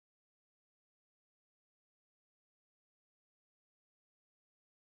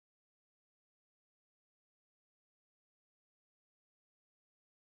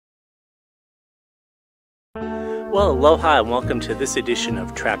Well, aloha and welcome to this edition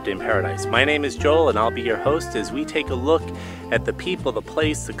of Trapped in Paradise. My name is Joel and I'll be your host as we take a look at the people, the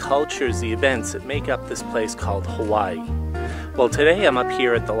place, the cultures, the events that make up this place called Hawaii. Well, today I'm up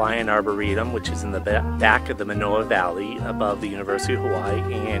here at the Lyon Arboretum, which is in the back of the Manoa Valley above the University of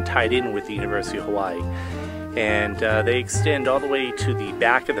Hawaii and tied in with the University of Hawaii. And they extend all the way to the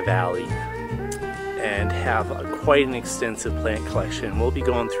back of the valley and have quite an extensive plant collection. We'll be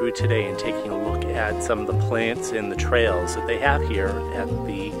going through today and taking a look at some of the plants and the trails that they have here at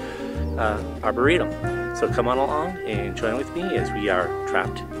the Arboretum. So come on along and join with me as we are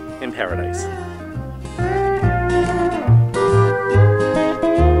trapped in paradise.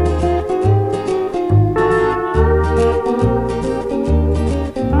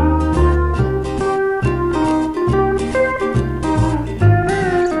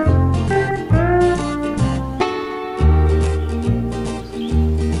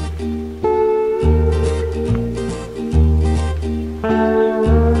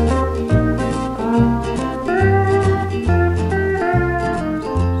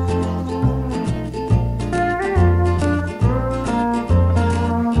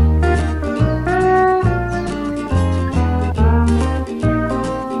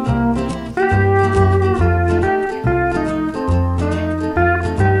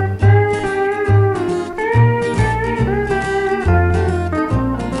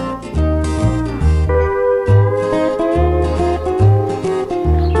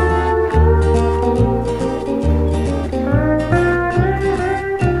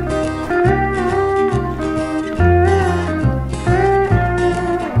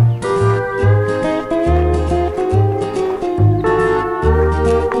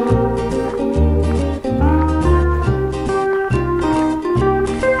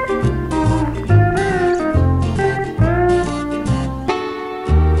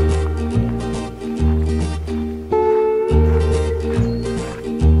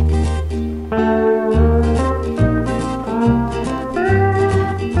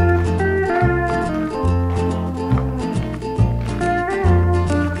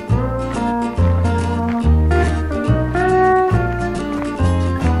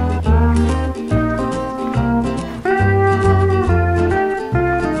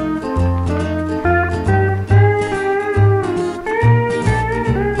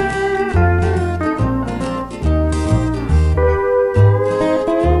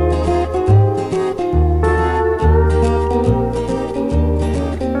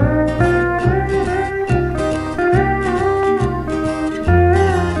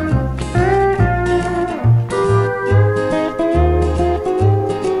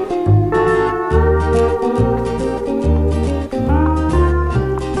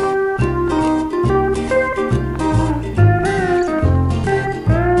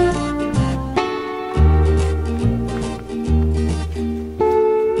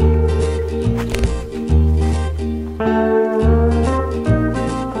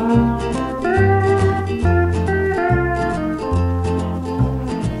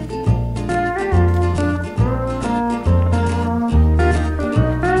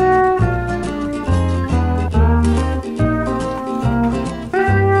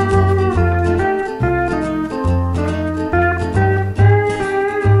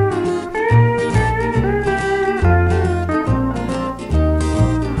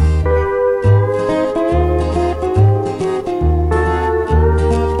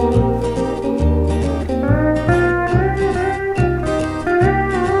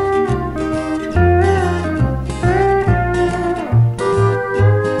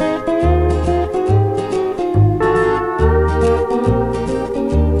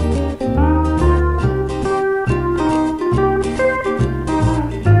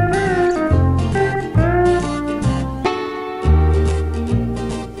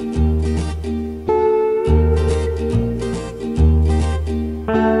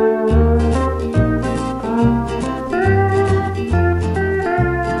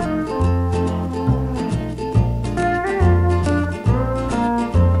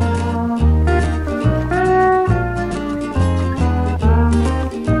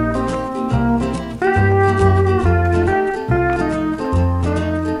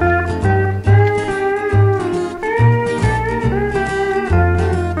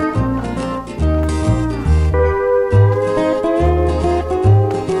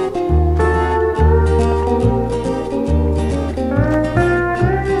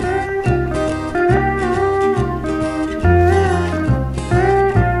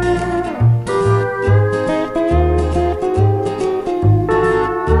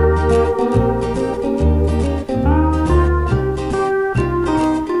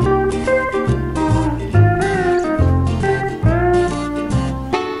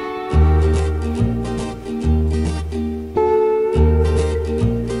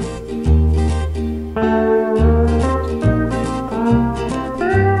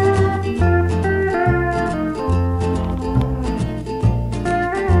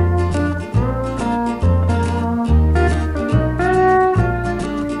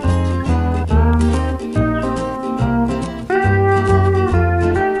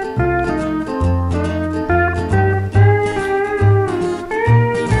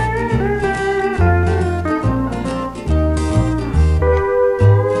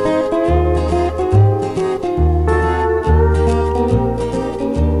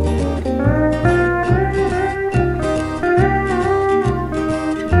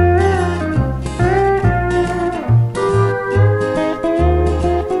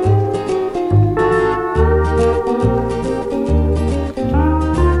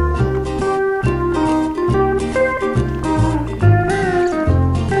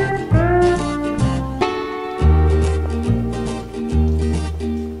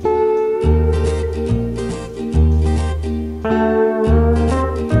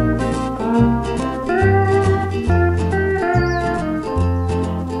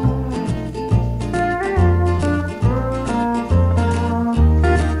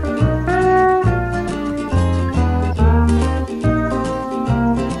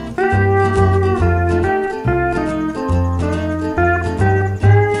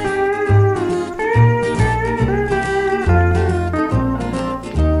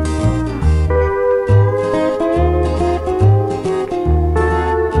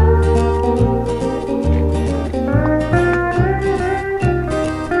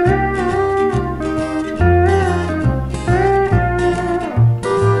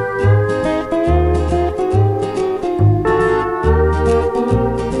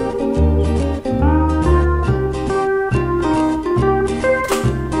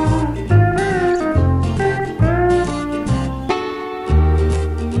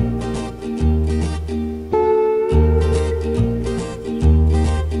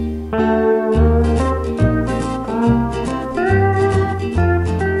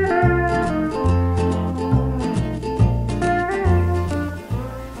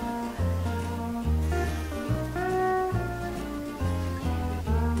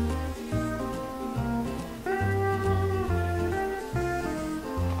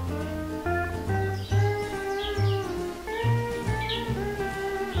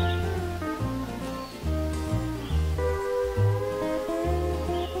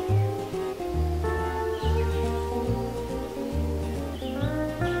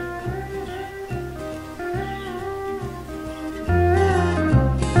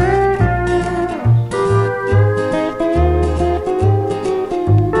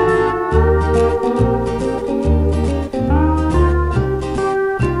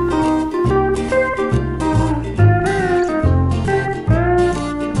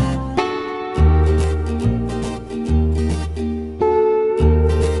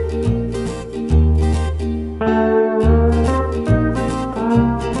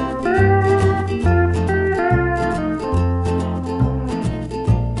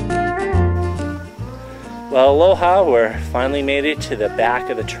 aloha, we're finally made it to the back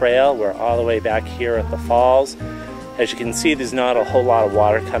of the trail. We're all the way back here at the falls. As you can see, there's not a whole lot of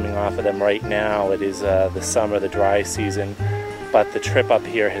water coming off of them right now. It is the summer, the dry season, but the trip up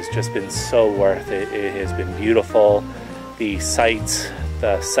here has just been so worth it. It has been beautiful. The sights,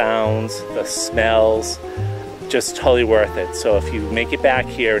 the sounds, the smells, just totally worth it. So if you make it back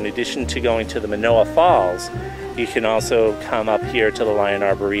here, in addition to going to the Manoa Falls, you can also come up here to the Lyon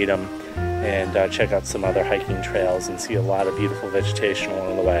Arboretum and check out some other hiking trails and see a lot of beautiful vegetation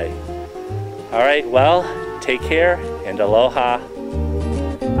along the way. All right, well, take care and aloha.